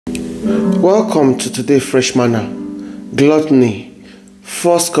Welcome to today's Fresh Manna. Gluttony,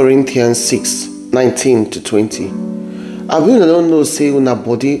 1 Corinthians 6, 19-20. I really don't know say una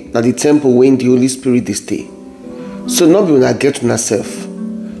body na the temple when the Holy Spirit dey stay. So not be una get una self.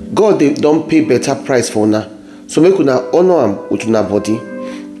 God they don't pay better price for una. So make una honor am with una body.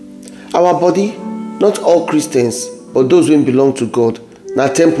 Our body, not all Christians, but those who belong to God, na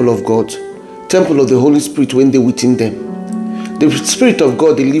temple of God, temple of the Holy Spirit when they within them. The Spirit of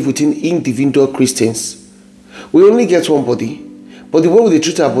God, they live within individual Christians. We only get one body, but the way we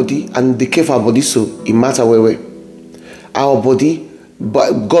treat our body and they care for our body, so it matters where. Our body,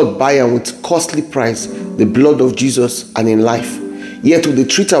 God buy am with costly price, the blood of Jesus and in life. Yet we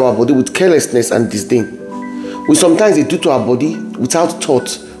treat our body with carelessness and disdain. We sometimes they do to our body without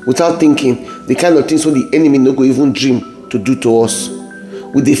thought, without thinking, the kind of things when the enemy no go even dream to do to us.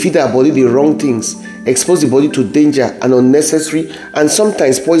 We dey feed our body the wrong things, expose the body to danger and unnecessary and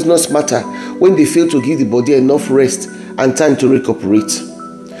sometimes poisonous matter when they fail to give the body enough rest and time to recuperate.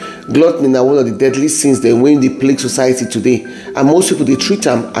 Gluttony na one of the deadly sins that when they plague society today, and most people they treat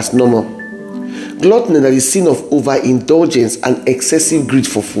them as normal. Gluttony is the sin of overindulgence and excessive greed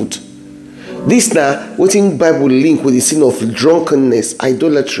for food. This now wetin Bible link with the sin of drunkenness,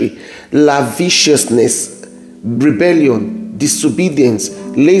 idolatry, lasciviousness, rebellion, disobedience,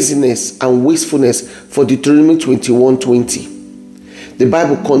 laziness, and wastefulness for Deuteronomy 21:20. The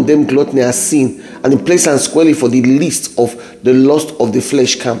Bible condemned gluttony as sin and it placed am squarely for the list of the lust of the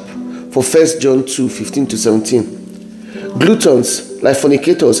flesh camp for 1 John 2:15-17. Gluttons, like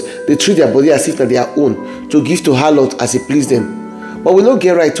fornicators, they treat their body as if na their own to give to harlot as it please them. But we don't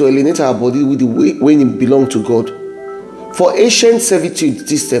get right to alienate our body with the way when it belong to God. For ancient servitude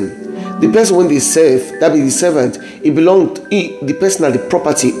system, the person when they serve, that be the servant, the person are the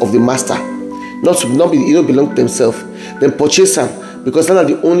property of the master. It don't belong to themselves. Then purchase them because that's not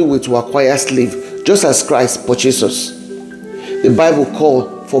the only way to acquire slave, just as Christ purchased us. The Bible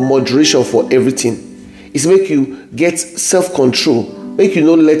call for moderation for everything. It's make you get self-control, make you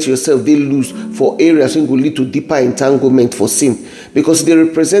not let yourself they lose for areas when go lead to deeper entanglement for sin, because they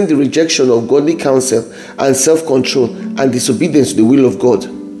represent the rejection of godly counsel and self-control and disobedience to the will of God.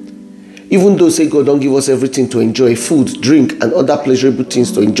 Even though say God don't give us everything to enjoy, food, drink, and other pleasurable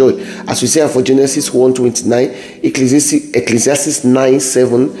things to enjoy, as we say for Genesis 1:29, Ecclesiastes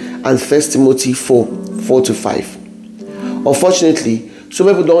 9:7, and 1 Timothy 4:4-5. Unfortunately, some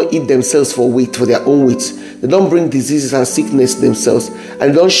people don't eat themselves for their own weight. They don't bring diseases and sickness themselves,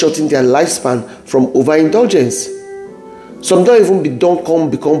 and they don't shorten their lifespan from overindulgence. Some don't even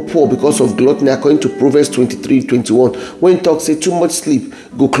become poor because of gluttony, according to Proverbs 23:21, when it talks say too much sleep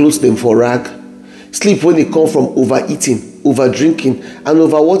go close them for rag. Sleep when they come from overeating, over drinking, and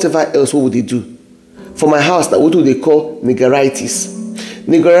over whatever else, what would they do? For my house, now what do they call nigeritis?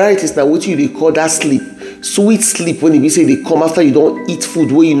 Nigeritis now what do they call that sleep? Sweet sleep when they say they come after you don't eat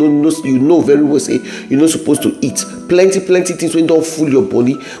food where you know very well say you're not supposed to eat. Plenty things when don't fool your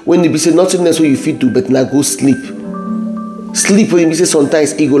body. When they say nothing else what you fit do but now go sleep. Sleep when you say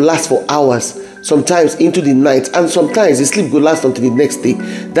sometimes it go last for hours, sometimes into the night, and sometimes the sleep go last until the next day.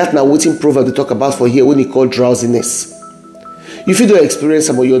 That now what in proverb they talk about for here when he call drowsiness. If you don't experience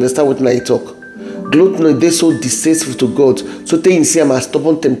them or you understand what I talk. Gluttony they so distasteful to God, so they in see am as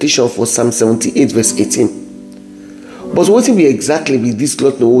stubborn temptation for Psalm 78:18. But what will be exactly with this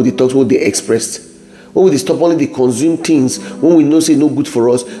gluttony what they talk, what they expressed? When we stop only they consume things when we know say no good for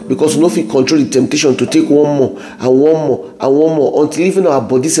us, because we no fit control the temptation to take one more and one more and one more until even our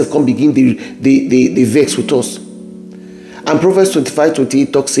bodies have come begin they vex with us. And Proverbs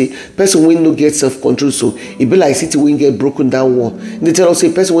 25:28 talks say person when no get self-control, so it be like city when get broken down wall. They tell us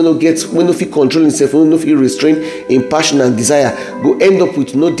say person when no fit control himself, when no fit restrain in passion and desire, go end up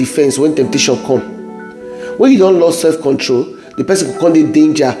with no defense when temptation come. When you don't lose self-control, the person will come in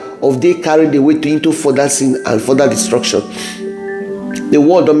danger of they carried away into further sin and further destruction. The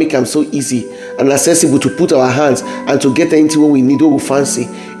world don't make them so easy and accessible to put our hands and to get anything when we need, what we fancy,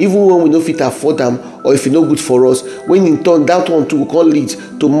 even when we don't fit afford them, or if it's not good for us. When in turn that one too will come lead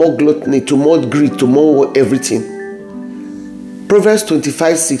to more gluttony, to more greed, to more everything. Proverbs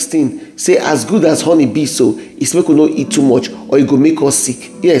 25:16 say as good as honey be so, it's make we not eat too much or it go make us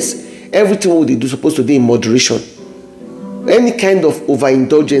sick. Yes, everything what they do supposed to be in moderation. Any kind of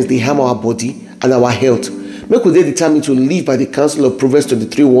overindulgence they harm our body and our health. Make we dey determined to live by the counsel of Proverbs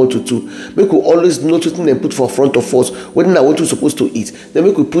 23:1-2. Make we always know something and put for front of us whether na what we're supposed to eat. Then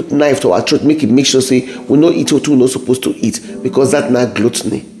make we put knife to our throat, make sure say we no eat what we're not supposed to eat, because that na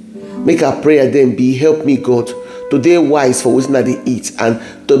gluttony. Make our prayer then be, help me God to dey wise for wetin I dey eat, and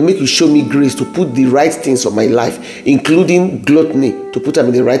to make you show me grace to put the right things for my life, including gluttony, to put them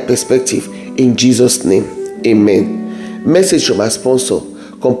in the right perspective. In Jesus' name, amen. Message from our sponsor,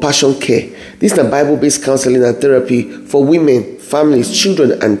 Compassion Care. This is a Bible-based counseling and therapy for women, families,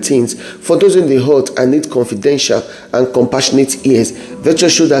 children, and teens. For those in the hurt and need confidential and compassionate ears, virtual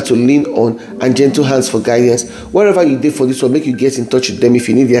shoulder to lean on, and gentle hands for guidance. Wherever you did for this one, make you get in touch with them if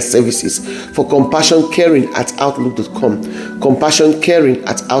you need their services. For compassioncaring@outlook.com,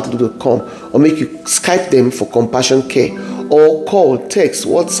 compassioncaring@outlook.com, or make you Skype them for Compassion Care, or call, text,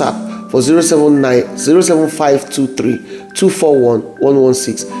 WhatsApp for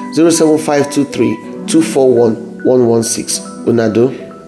 07523-241-116, 07523-241-116. Unado.